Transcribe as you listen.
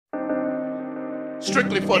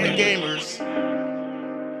Strictly for the gamers.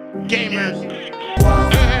 Gamers.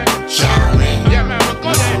 Yeah, man, we're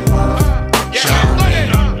good at. Yeah, we're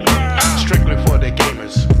good at. Strictly for the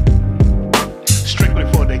gamers. Strictly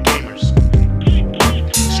for the gamers.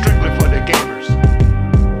 Strictly for the gamers.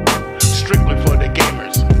 Strictly for the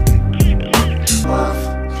gamers.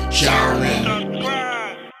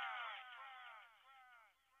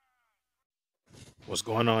 What's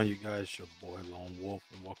going on, you guys? Your boy Lone Wolf,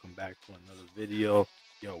 and welcome back to another video.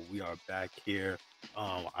 Yo, we are back here.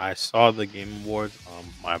 I saw the Game Awards.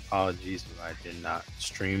 My apologies if I did not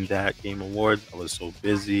stream that Game Awards. I was so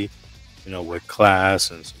busy, with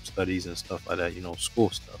class and some studies and stuff like that, school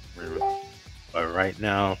stuff. But right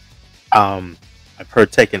now, I've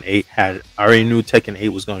heard Tekken 8 I already knew Tekken 8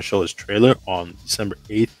 was going to show its trailer on December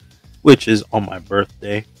 8th, which is on my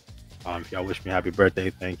birthday. If y'all wish me happy birthday,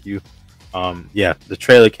 thank you. Yeah, the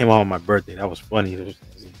trailer came out on my birthday. That was funny. You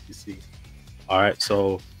see. All right,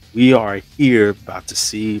 so we are here about to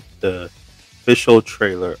see the official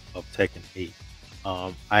trailer of Tekken 8.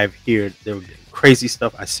 I've heard there was crazy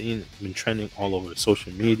stuff I've seen been trending all over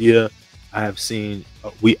social media. I have seen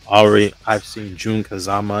I've seen Jun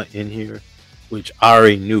Kazama in here, which I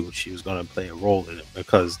already knew she was going to play a role in it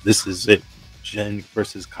because this is it, Jin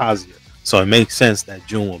versus Kazuya. So it makes sense that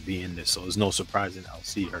Jun will be in this. So it's no surprise that I'll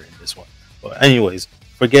see her in this one. But anyways,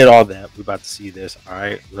 forget all that. We're about to see this. All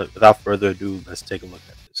right. Without further ado, let's take a look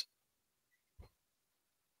at this.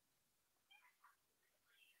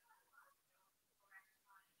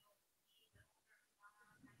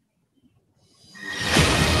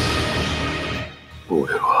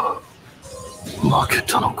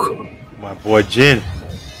 My boy Jin.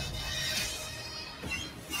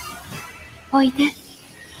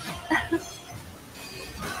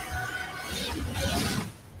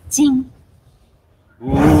 Jin.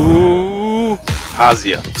 Ooh,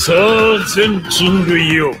 Kazuya.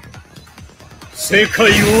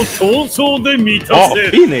 Oh,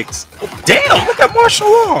 Phoenix. Damn, look at martial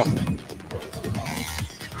law.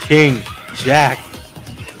 King, Jack.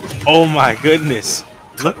 Oh my goodness.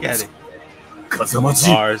 Look at it.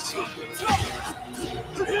 Mars.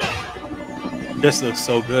 This looks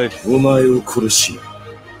so good.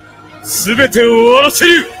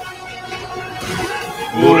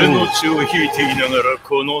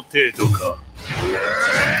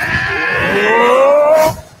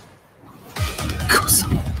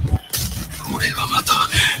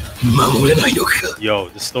 Yo,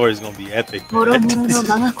 the story is gonna be epic.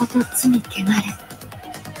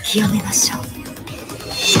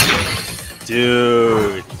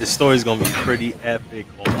 Dude, this story is gonna be pretty epic.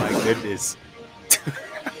 Oh my goodness.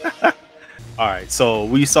 All right, so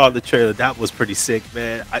we saw the trailer. That was pretty sick,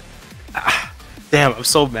 man. Damn, I'm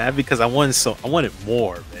so mad because I wanted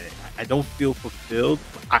more, man. I don't feel fulfilled.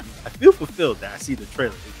 I feel fulfilled that I see the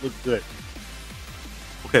trailer. It looked good.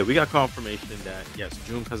 Okay, we got confirmation that yes,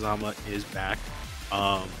 Jun Kazama is back.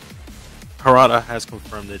 Harada has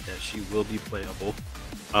confirmed it that she will be playable.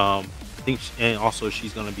 I think, and also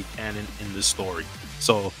she's gonna be canon in the story.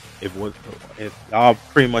 So if y'all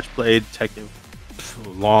pretty much played Tekken for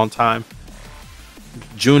a long time,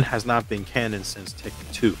 Jun has not been canon since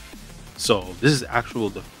Tekken 2. So this is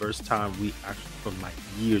the first time we actually, from like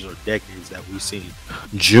years or decades, that we've seen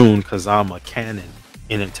Jun Kazama canon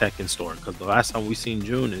in a Tekken story. Because the last time we seen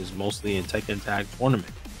Jun is mostly in Tekken Tag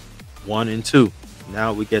Tournament 1 and 2.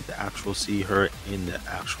 Now we get to actually see her in the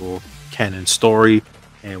actual canon story,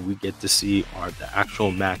 and we get to see the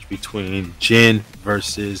actual match between Jin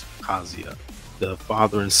versus Kazuya, the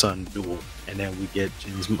father and son duel. And then we get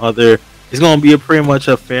Jin's mother. It's gonna be pretty much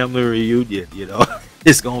a family reunion,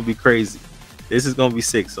 It's gonna be crazy. This is gonna be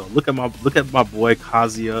sick. So look at my boy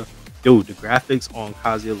Kazuya. Dude, the graphics on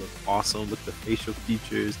Kazuya look awesome. Look at the facial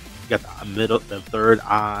features. You got the third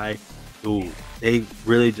eye. Dude, they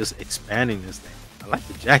really just expanding this thing. I like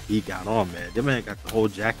the jacket he got on, man. That man got the whole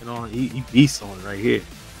jacket on. He beasts on it right here.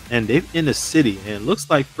 And they're in the city, and it looks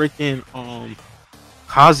like freaking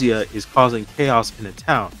Kazuya is causing chaos in the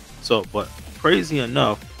town. So, but crazy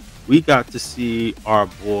enough, we got to see our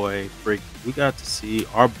boy.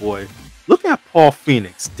 Look at Paul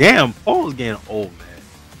Phoenix. Damn, Paul's getting old, man.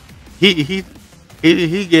 He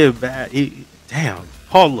getting bad. Damn,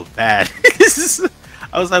 Paul look bad.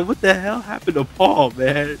 I was like, what the hell happened to Paul,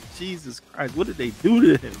 man? Jesus Christ, what did they do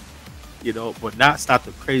to him? But that's not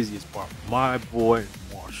the craziest part. My boy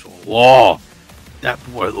martial law. That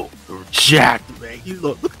boy look jacked, man.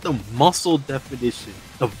 Look at the muscle definition.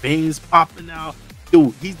 The veins popping out.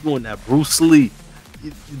 Dude, he's doing that Bruce Lee.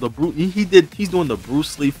 He's doing the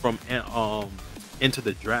Bruce Lee from Into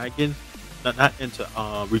the Dragon. Not into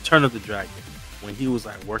Return of the Dragon. when he was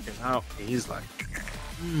like working out, and he's like,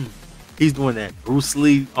 mm, he's doing that Bruce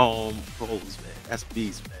Lee pose, man. That's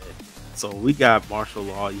beast, man. So we got martial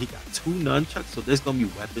law. He got 2 nunchucks, so there's gonna be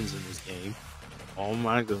weapons in this game. Oh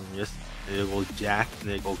my goodness. There goes Jack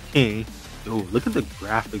and there go King. Dude, look at the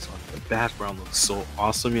graphics on the background. Looks so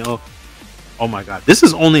awesome, yo. Oh my god. This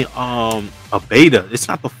is only a beta. It's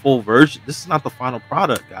not the full version. This is not the final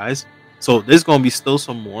product, guys. So there's gonna be still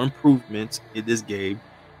some more improvements in this game.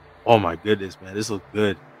 Oh my goodness, man. This looks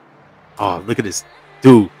good. Oh, look at this.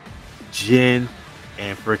 Dude, Jin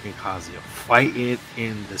and freaking Kazuya fighting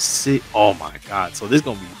in the city. Oh my god. So this is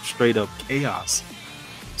gonna be straight up chaos.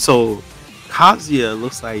 So Kazuya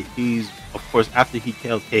looks like he's, of course, after he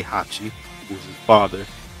killed Heihachi, who's his father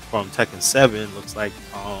from Tekken 7, looks like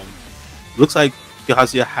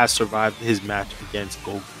Kazuya has survived his match against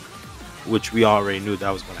Goku, which we already knew that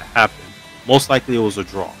was going to happen. Most likely it was a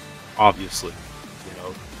draw, obviously. You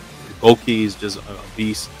know, Goki is just a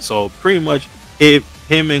beast. So pretty much him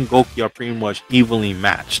and Goki are pretty much evenly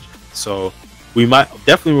matched. So we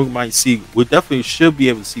definitely should be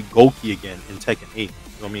able to see Goki again in Tekken 8.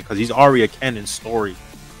 You know what I mean? Because he's already a canon story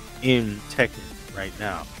in Tekken right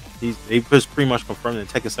now. They just pretty much confirmed in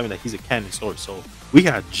Tekken 7 that he's a canon story. So we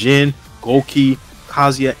got Jin, Goki,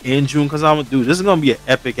 Kazuya, and Jun Kazama. Dude, this is gonna be an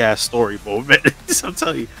epic ass story, bro. Man, I'm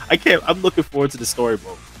telling you, I'm looking forward to the story,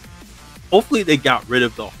 bro. Hopefully they got rid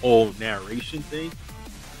of the whole narration thing,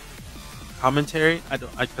 commentary.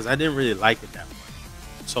 Because I didn't really like it that much.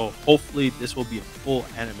 So hopefully this will be a full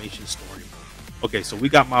animation story. Okay, so we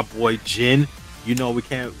got my boy Jin. You know we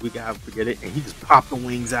gotta forget it, and he just popped the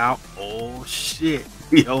wings out. Oh shit,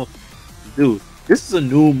 yo, dude, this is a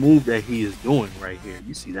new move that he is doing right here.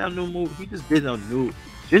 You see that new move? He just did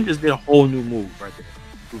Jin just did a whole new move right there.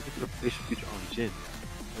 Dude, look at the facial feature on Jin.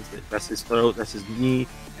 That's his throat, that's his knee,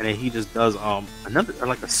 and then he just does another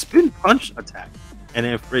like a spin punch attack, and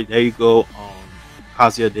then there you go.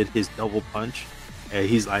 Kazuya did his double punch. And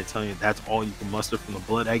he's like telling you that's all you can muster from the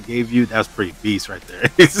blood I gave you. That's pretty beast right there.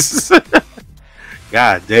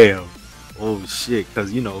 God damn. Oh shit.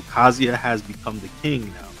 Because you know Kazuya has become the king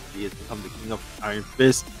now. He has become the king of Iron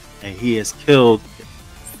Fist, and he has killed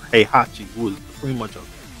Heihachi, who is pretty much a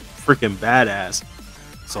freaking badass.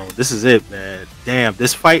 So this is it, man. Damn,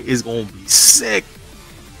 this fight is gonna be sick.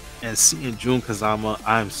 And seeing Jun Kazama,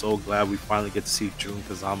 I'm so glad we finally get to see Jun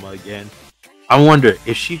Kazama again. I wonder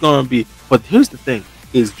if she gonna be, but here's the thing: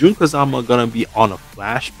 is Jun Kazama gonna be on a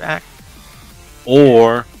flashback,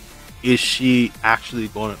 or is she actually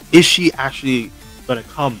gonna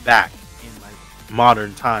come back in like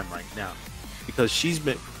modern time right now? Because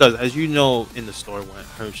as you know in the story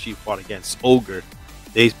when she fought against Ogre,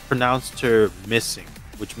 they pronounced her missing,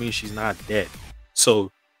 which means she's not dead. So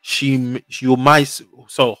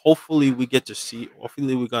hopefully we're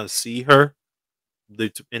gonna see her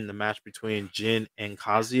in the match between Jin and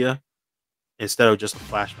Kazuya instead of just a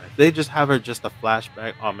flashback. If they just have her just a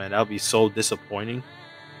flashback, oh man, that would be so disappointing.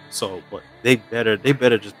 So, but they better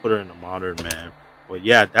just put her in the modern, man. But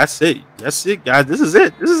yeah, that's it, guys. This is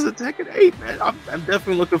it. This is a Tekken 8, man. I'm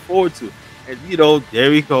definitely looking forward to it. And you know,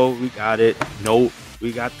 there we go. We got it. No,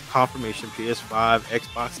 we got the confirmation: PS5,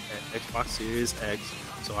 Xbox Series X.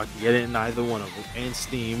 So I can get it in either one of them, and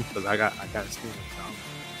Steam, because I got a Steam account.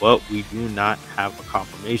 But we do not have a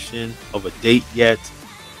confirmation of a date yet.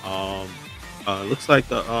 Looks like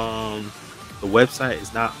the website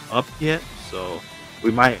is not up yet, so we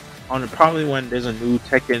might probably when there's a new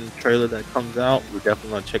Tekken trailer that comes out, we're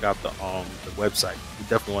definitely gonna check out the website. We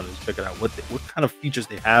definitely want to check it out. What kind of features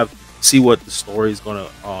they have, see what the story is gonna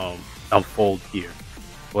unfold here.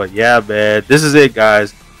 But yeah, man, this is it,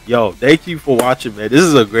 guys. Yo, thank you for watching, man. This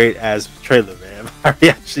is a great ass trailer, man. My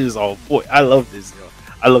reaction is on point. I love this, yo.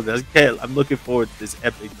 I love this. I'm looking forward to this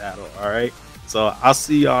epic battle. All right. So I'll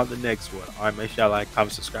see y'all on the next one. All right. Make sure y'all like,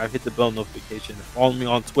 comment, subscribe, hit the bell notification, and follow me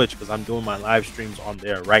on Twitch because I'm doing my live streams on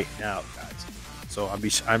there right now, guys. So I've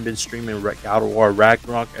been streaming God of War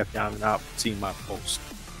Ragnarok. If y'all have not seen my post.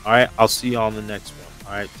 All right. I'll see y'all on the next one.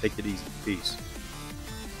 All right. Take it easy. Peace.